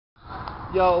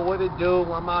Yo, what it do?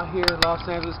 I'm out here in Los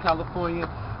Angeles, California,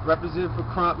 representing for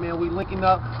Crump, man. We linking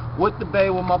up with the Bay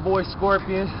with my boy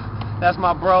Scorpion. That's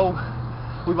my bro.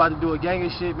 We about to do a gang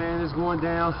of shit, man. It's going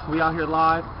down. We out here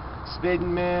live,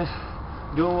 spitting, man,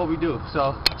 doing what we do.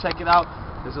 So check it out.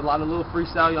 There's a lot of little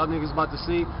freestyle y'all niggas about to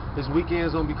see. This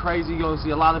weekend's gonna be crazy. You're gonna see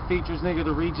a lot of features, nigga.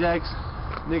 The Rejects,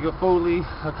 nigga Fooly,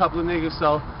 a couple of niggas.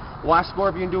 So watch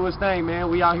Scorpion do his thing,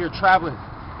 man. We out here traveling.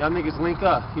 Y'all niggas link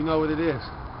up. You know what it is.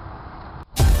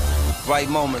 Bright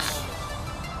moments.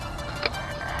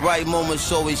 Bright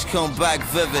moments always come back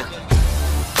vivid.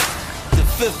 The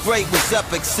 5th grade was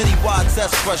epic, citywide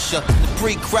test pressure, the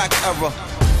pre-crack era.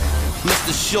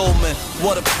 Mr. Showman,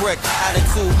 what a prick.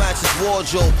 Attitude matches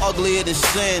wardrobe, uglier than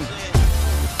sin.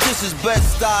 This is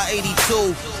Bed-Stuy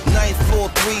 82, 9th floor,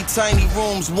 3 tiny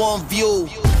rooms, 1 view.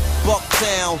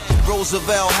 Bucktown,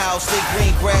 Roosevelt House, they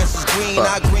green grass is green,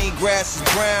 our green grass is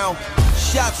brown.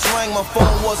 Shots rang, my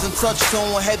phone wasn't touch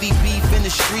tone, heavy beef in the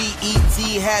street,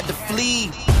 E.T. had to flee.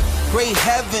 Great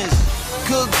heavens,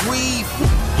 good grief,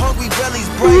 hungry bellies,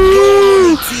 bright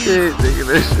gold teeth.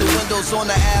 The windows on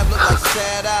the Ave look like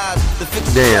sad eyes. The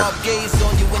fixed sharp gaze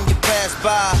on you when you pass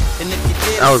by. And if you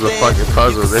did that was a fucking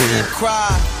puzzle, nigga. Cry,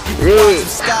 you can watch him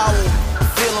scowl,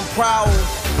 feeling proud.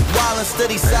 Wild and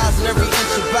steady sizing every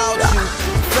inch about you.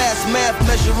 Fast math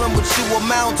measuring what you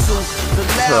amount to. The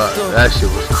laughter, that shit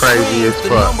was crazy as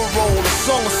the fuck. number roll, the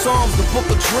song of Psalms, the book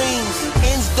of dreams.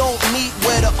 Ends don't meet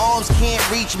where the arms can't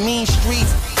reach. Mean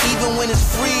streets, even when it's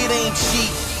free, it ain't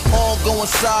cheap. Ongoing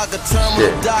saga,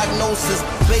 terminal diagnosis.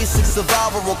 Basic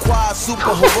survival requires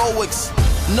super heroics.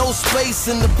 No space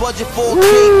in the budget for a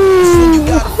cake. It's when you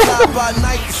gotta fly by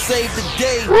night to save the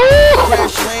day.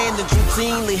 Crash landings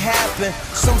routinely happen.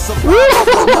 Some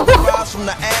survivors never rise from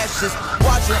the ashes.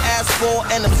 Watching asphalt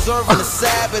and observing the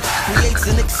Sabbath creates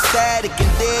an ecstatic,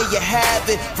 and there you have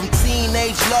it. From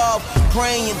teenage love,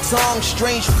 praying in tongues,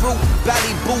 strange fruit,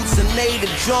 ballet boots and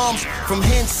native drums. From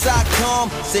hence I come,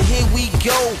 so here we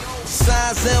go.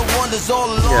 Signs and wonders all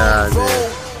along the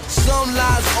road. Some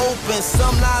lies open,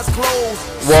 some lies closed.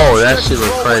 Whoa, that shit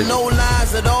was crazy. No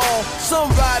lies at all.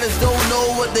 Some riders don't know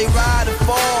what they riding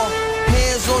for.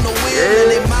 Hands on the wheel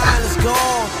and their mind is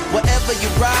gone. Wherever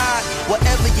you ride,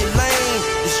 wherever you lane,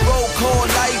 this road called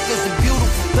life is a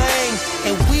beautiful thing,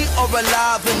 and we are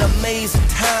alive in amazing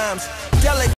times.